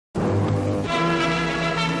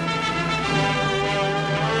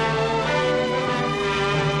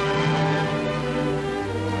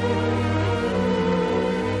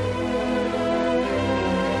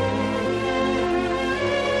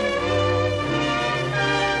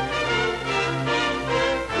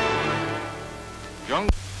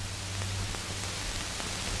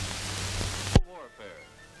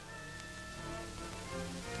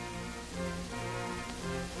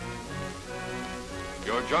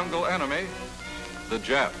jungle enemy, the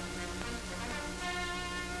Jap.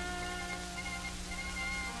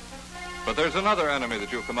 But there's another enemy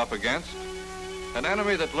that you'll come up against, an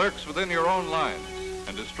enemy that lurks within your own lines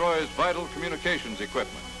and destroys vital communications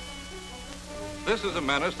equipment. This is a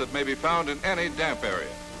menace that may be found in any damp area,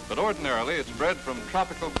 but ordinarily it's bred from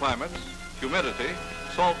tropical climates, humidity,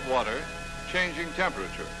 salt water, changing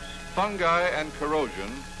temperatures. Fungi and corrosion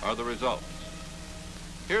are the results.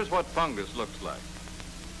 Here's what fungus looks like.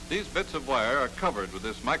 These bits of wire are covered with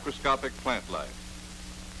this microscopic plant life.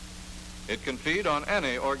 It can feed on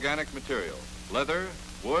any organic material, leather,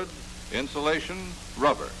 wood, insulation,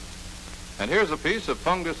 rubber. And here's a piece of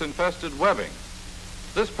fungus-infested webbing.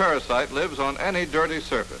 This parasite lives on any dirty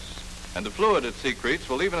surface, and the fluid it secretes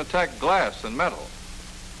will even attack glass and metal.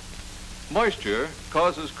 Moisture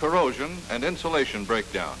causes corrosion and insulation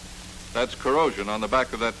breakdown. That's corrosion on the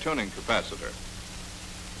back of that tuning capacitor,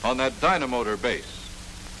 on that dynamotor base,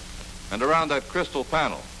 and around that crystal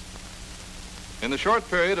panel. In the short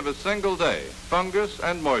period of a single day, fungus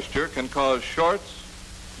and moisture can cause shorts,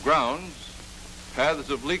 grounds, paths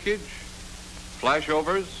of leakage,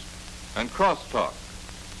 flashovers, and crosstalk.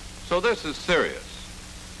 So this is serious.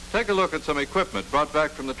 Take a look at some equipment brought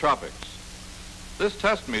back from the tropics. This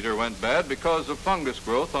test meter went bad because of fungus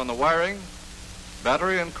growth on the wiring,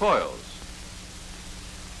 battery, and coils.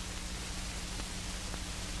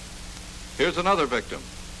 Here's another victim,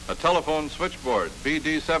 a telephone switchboard,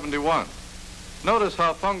 BD71. Notice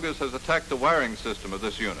how fungus has attacked the wiring system of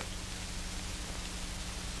this unit.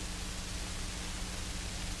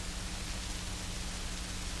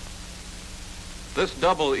 This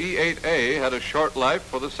double E8A had a short life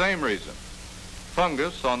for the same reason,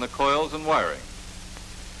 fungus on the coils and wiring.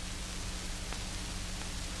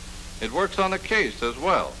 It works on the case as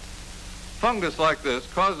well. Fungus like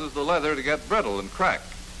this causes the leather to get brittle and crack,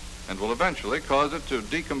 and will eventually cause it to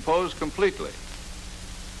decompose completely.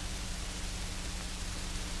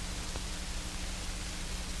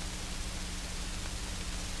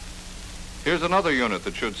 Here's another unit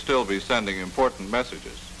that should still be sending important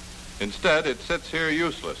messages. Instead, it sits here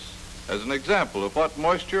useless as an example of what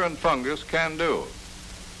moisture and fungus can do.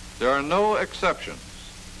 There are no exceptions.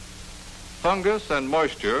 Fungus and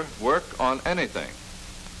moisture work on anything.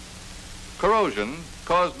 Corrosion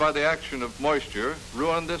caused by the action of moisture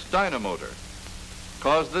ruined this dynamotor,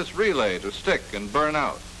 caused this relay to stick and burn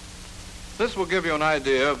out. This will give you an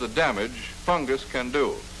idea of the damage fungus can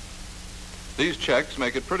do. These checks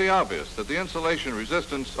make it pretty obvious that the insulation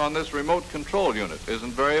resistance on this remote control unit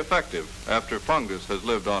isn't very effective after fungus has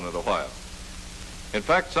lived on it a while. In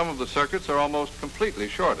fact, some of the circuits are almost completely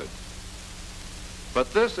shorted.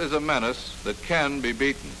 But this is a menace that can be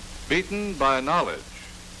beaten by knowledge.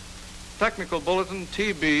 Technical Bulletin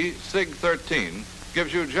TB SIG 13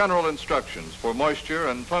 gives you general instructions for moisture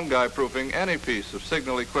and fungi proofing any piece of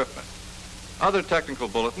signal equipment. Other technical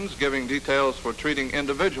bulletins giving details for treating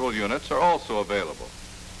individual units are also available.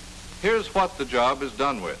 Here's what the job is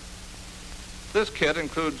done with. This kit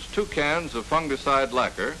includes 2 cans of fungicide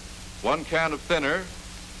lacquer, 1 can of thinner,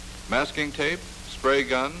 masking tape, spray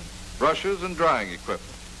gun, brushes, and drying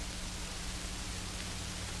equipment.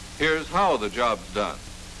 Here's how the job's done.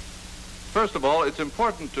 First of all, it's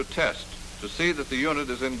important to test to see that the unit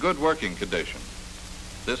is in good working condition.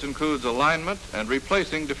 This includes alignment and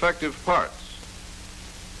replacing defective parts.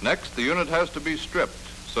 Next, the unit has to be stripped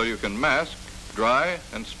so you can mask, dry,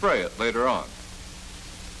 and spray it later on.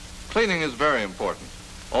 Cleaning is very important.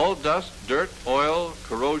 All dust, dirt, oil,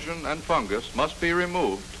 corrosion, and fungus must be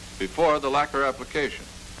removed before the lacquer application.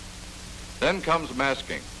 Then comes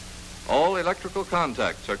masking. All electrical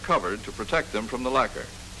contacts are covered to protect them from the lacquer.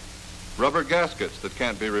 Rubber gaskets that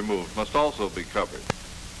can't be removed must also be covered.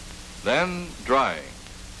 Then drying.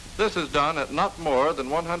 This is done at not more than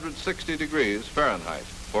 160 degrees Fahrenheit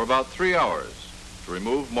for about 3 hours to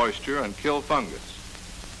remove moisture and kill fungus.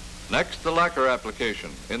 Next, the lacquer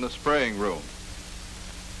application in the spraying room.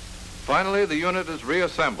 Finally, the unit is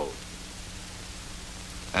reassembled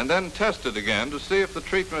and then tested again to see if the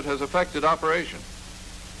treatment has affected operation.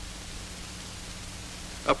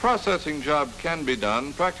 A processing job can be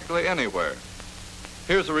done practically anywhere.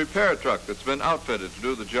 Here's a repair truck that's been outfitted to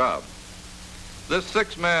do the job. This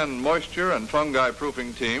 6-man moisture and fungi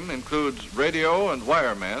proofing team includes radio and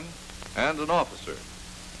wireman and an officer.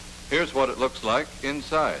 Here's what it looks like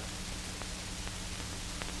inside.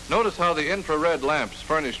 Notice how the infrared lamps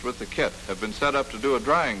furnished with the kit have been set up to do a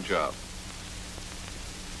drying job.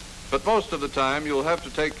 But most of the time, you'll have to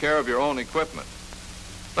take care of your own equipment.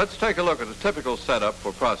 Let's take a look at a typical setup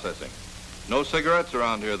for processing. No cigarettes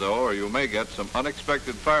around here, though, or you may get some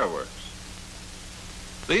unexpected fireworks.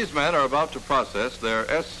 These men are about to process their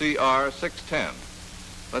SCR 610.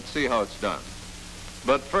 Let's see how it's done.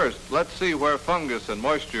 But first, let's see where fungus and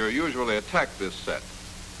moisture usually attack this set.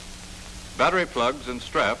 Battery plugs and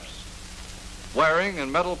straps, wiring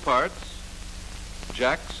and metal parts,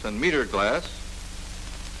 jacks and meter glass,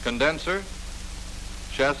 condenser,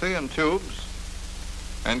 chassis and tubes,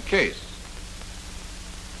 and case.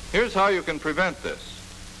 Here's how you can prevent this.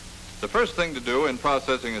 The first thing to do in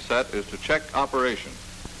processing a set is to check operation.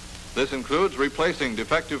 This includes replacing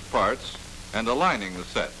defective parts and aligning the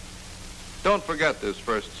set. Don't forget this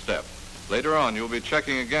first step. Later on, you'll be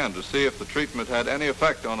checking again to see if the treatment had any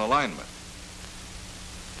effect on alignment.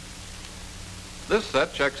 This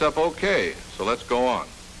set checks up okay, so let's go on.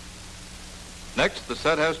 Next, the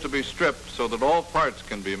set has to be stripped so that all parts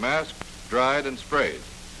can be masked, dried, and sprayed.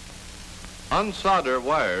 Unsolder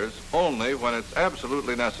wires only when it's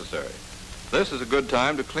absolutely necessary. This is a good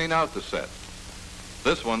time to clean out the set.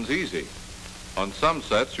 This one's easy. On some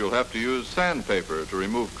sets, you'll have to use sandpaper to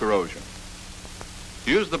remove corrosion.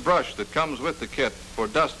 Use the brush that comes with the kit for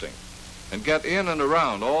dusting and get in and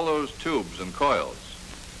around all those tubes and coils.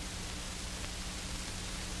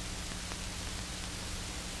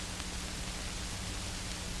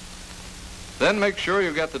 Then make sure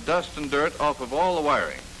you get the dust and dirt off of all the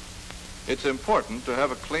wiring. It's important to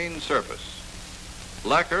have a clean surface.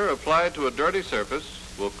 Lacquer applied to a dirty surface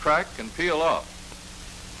will crack and peel off.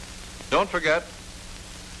 Don't forget,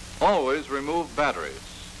 always remove batteries.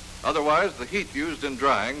 Otherwise, the heat used in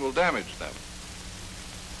drying will damage them.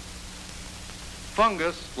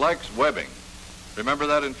 Fungus likes webbing. Remember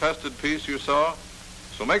that infested piece you saw?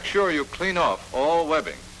 So make sure you clean off all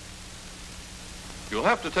webbing. You'll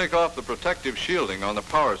have to take off the protective shielding on the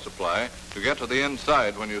power supply to get to the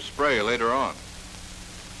inside when you spray later on.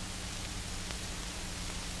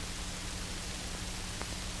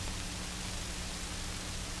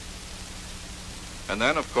 And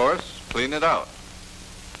then, of course, clean it out.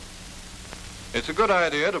 It's a good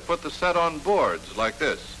idea to put the set on boards like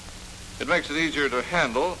this. It makes it easier to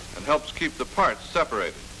handle and helps keep the parts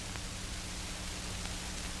separated.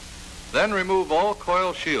 Then remove all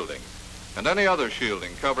coil shielding and any other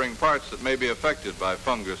shielding covering parts that may be affected by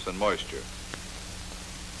fungus and moisture.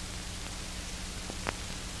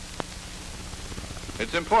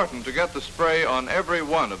 It's important to get the spray on every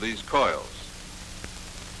one of these coils.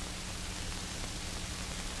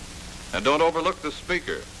 And don't overlook the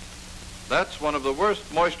speaker. That's one of the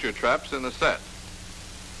worst moisture traps in the set.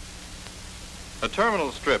 A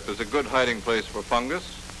terminal strip is a good hiding place for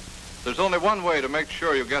fungus. There's only one way to make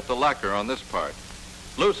sure you get the lacquer on this part.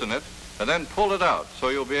 Loosen it and then pull it out so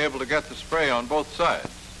you'll be able to get the spray on both sides.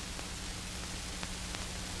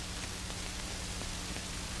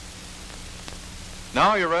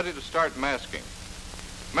 Now you're ready to start masking.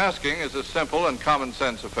 Masking is a simple and common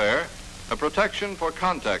sense affair, a protection for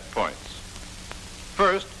contact points.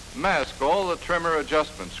 First, mask all the trimmer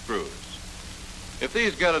adjustment screws. If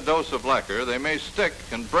these get a dose of lacquer, they may stick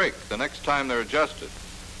and break the next time they're adjusted.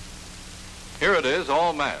 Here it is,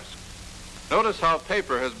 all masked. Notice how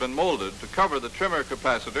paper has been molded to cover the trimmer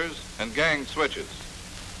capacitors and gang switches.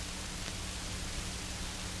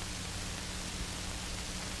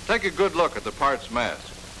 Take a good look at the parts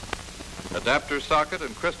masked. Adapter socket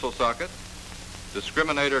and crystal socket,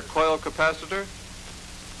 discriminator coil capacitor,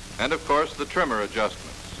 and of course the trimmer adjustments.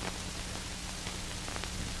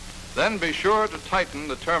 Then be sure to tighten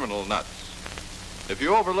the terminal nuts. If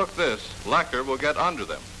you overlook this, lacquer will get under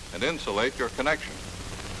them and insulate your connection.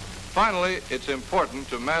 Finally, it's important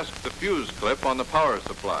to mask the fuse clip on the power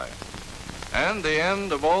supply and the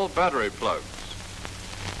end of all battery plugs.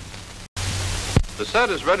 The set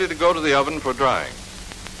is ready to go to the oven for drying.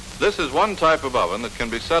 This is one type of oven that can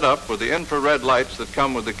be set up with the infrared lights that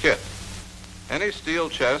come with the kit. Any steel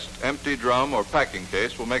chest, empty drum, or packing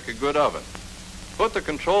case will make a good oven. Put the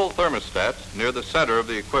control thermostat near the center of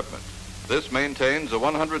the equipment. This maintains a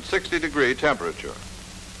 160-degree temperature.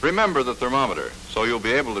 Remember the thermometer so you'll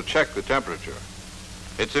be able to check the temperature.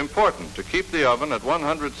 It's important to keep the oven at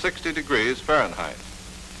 160 degrees Fahrenheit.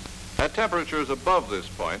 At temperatures above this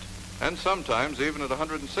point, and sometimes even at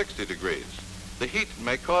 160 degrees, the heat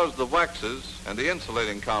may cause the waxes and the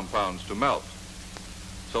insulating compounds to melt.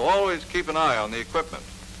 So always keep an eye on the equipment.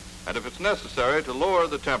 And if it's necessary to lower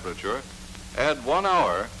the temperature, add 1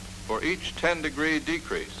 hour for each 10-degree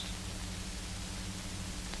decrease.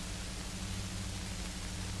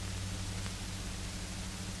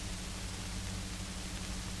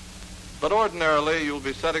 But ordinarily, you'll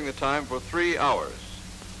be setting the time for 3 hours.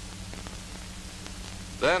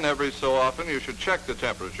 Then, every so often, you should check the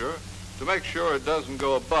temperature to make sure it doesn't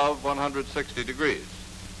go above 160 degrees.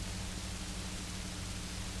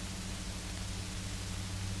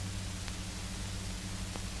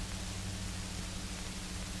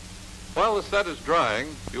 While the set is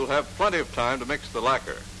drying, you'll have plenty of time to mix the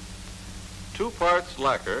lacquer. 2 parts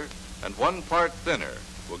lacquer and 1 part thinner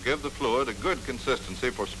will give the fluid a good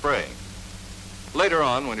consistency for spraying. Later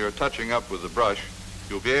on, when you're touching up with the brush,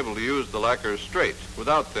 you'll be able to use the lacquer straight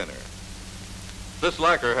without thinner. This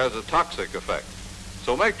lacquer has a toxic effect,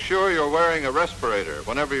 so make sure you're wearing a respirator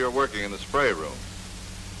whenever you're working in the spray room.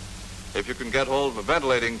 If you can get hold of a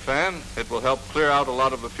ventilating fan, it will help clear out a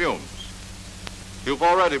lot of the fumes. You've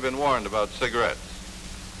already been warned about cigarettes.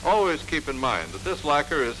 Always keep in mind that this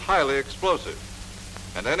lacquer is highly explosive,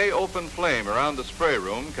 and any open flame around the spray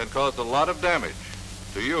room can cause a lot of damage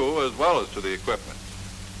to you as well as to the equipment.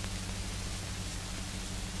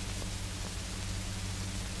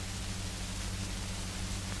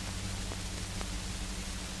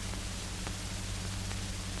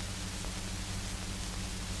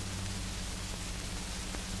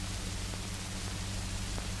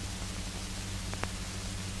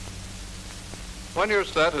 When your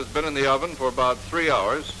set has been in the oven for about 3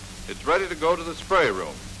 hours, it's ready to go to the spray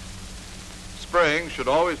room. Spraying should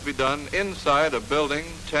always be done inside a building,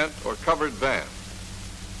 tent, or covered van.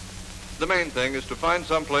 The main thing is to find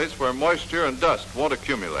some place where moisture and dust won't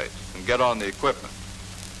accumulate and get on the equipment.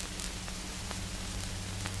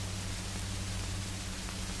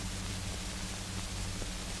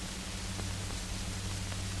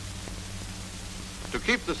 To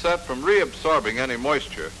keep the set from reabsorbing any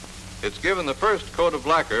moisture, it's given the first coat of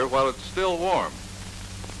lacquer while it's still warm.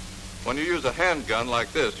 When you use a handgun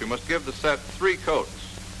like this, you must give the set 3 coats.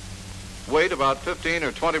 Wait about 15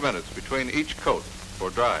 or 20 minutes between each coat for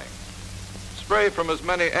drying. Spray from as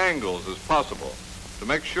many angles as possible to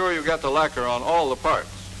make sure you get the lacquer on all the parts.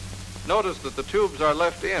 Notice that the tubes are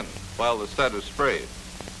left in while the set is sprayed.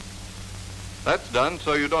 That's done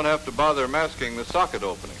so you don't have to bother masking the socket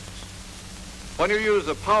openings. When you use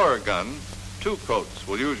a power gun, 2 coats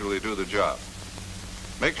will usually do the job.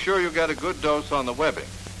 Make sure you get a good dose on the webbing.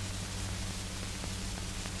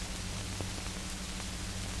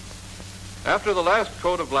 After the last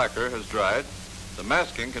coat of lacquer has dried, the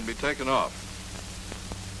masking can be taken off.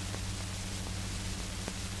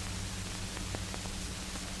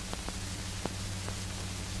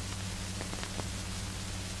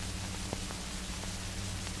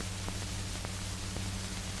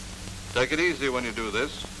 Take it easy when you do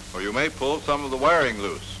this, or you may pull some of the wiring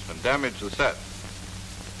loose and damage the set.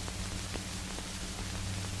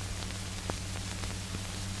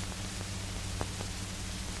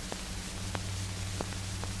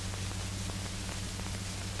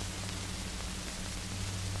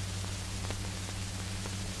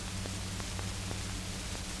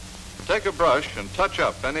 Take a brush and touch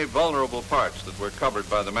up any vulnerable parts that were covered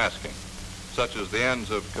by the masking, such as the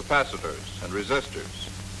ends of capacitors and resistors.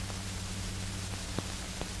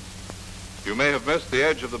 You may have missed the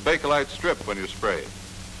edge of the Bakelite strip when you sprayed,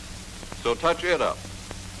 so touch it up.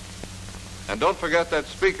 And don't forget that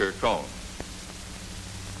speaker cone.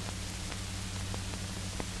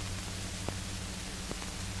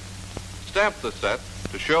 Stamp the set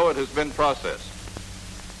to show it has been processed.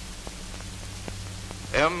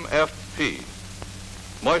 MFP,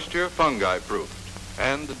 Moisture Fungiproofed,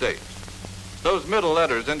 and the date. Those middle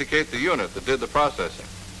letters indicate the unit that did the processing.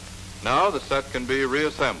 Now the set can be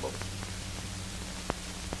reassembled.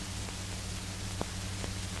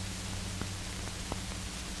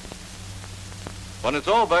 When it's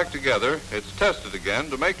all back together, it's tested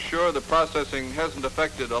again to make sure the processing hasn't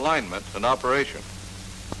affected alignment and operation.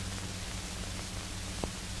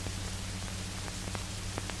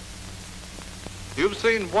 You've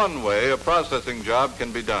seen one way a processing job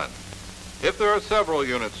can be done. If there are several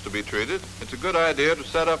units to be treated, it's a good idea to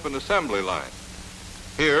set up an assembly line.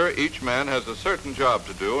 Here, each man has a certain job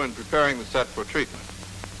to do in preparing the set for treatment.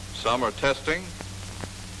 Some are testing,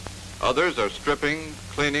 others are stripping,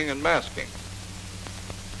 cleaning, and masking.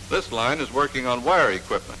 This line is working on wire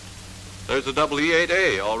equipment. There's a double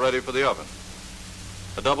E8A all ready for the oven,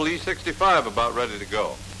 a double E65 about ready to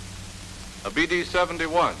go, a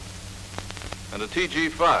BD71, and a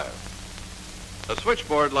TG5. A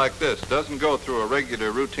switchboard like this doesn't go through a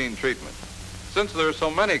regular routine treatment. Since there are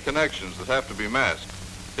so many connections that have to be masked,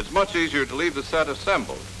 it's much easier to leave the set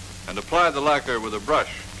assembled and apply the lacquer with a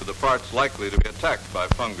brush to the parts likely to be attacked by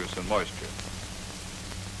fungus and moisture.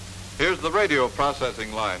 Here's the radio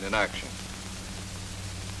processing line in action.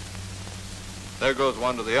 There goes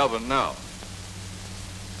one to the oven now.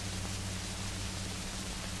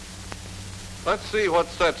 Let's see what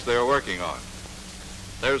sets they're working on.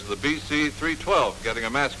 There's the BC312 getting a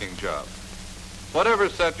masking job. Whatever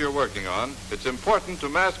set you're working on, it's important to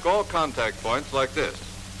mask all contact points like this.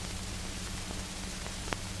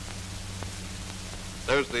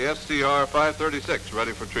 There's the SCR 536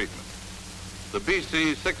 ready for treatment, the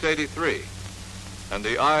BC 683, and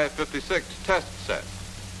the I-56 test set.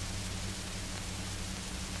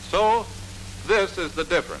 So, this is the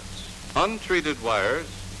difference. Untreated wires,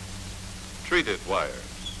 treated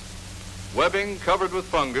wires. Webbing covered with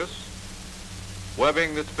fungus,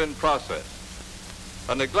 webbing that's been processed.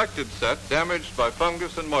 A neglected set damaged by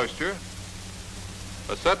fungus and moisture,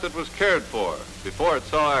 a set that was cared for before it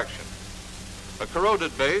saw action. A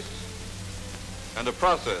corroded base and a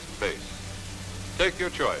processed base. Take your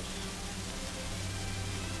choice.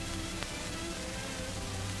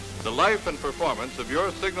 The life and performance of your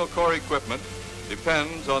signal corps equipment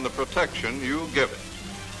depends on the protection you give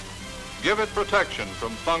it. Give it protection from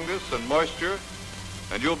fungus and moisture,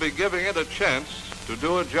 and you'll be giving it a chance to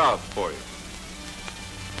do a job for you.